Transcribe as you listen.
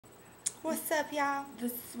What's up, y'all?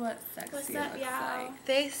 This is what sexy What's up, looks y'all? like.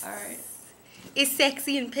 This Alright. is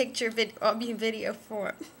sexy in video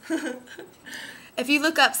form. If you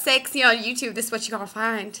look up sexy on YouTube, this is what you're gonna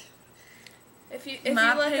find. If you look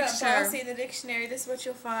up bossy in the dictionary, this is what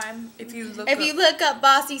you'll find. If you look up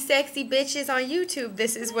bossy sexy bitches on YouTube,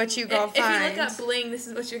 this is what you're gonna find. If you look up bling, this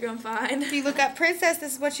is what you're gonna find. If you look up princess,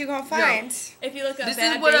 this is what you're gonna find. If you look up this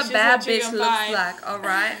bad is what bitch, a bad this is bitch what you're looks find. like,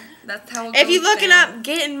 alright? That's how it If goes you're looking down. up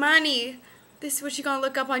getting money, this is what you're gonna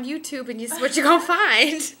look up on YouTube, and this is what you're gonna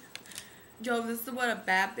find. Yo, this is what a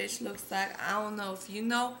bad bitch looks like. I don't know if you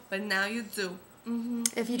know, but now you do.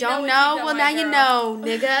 If you You know don't what know, you well know, now my you girl. know,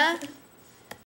 nigga.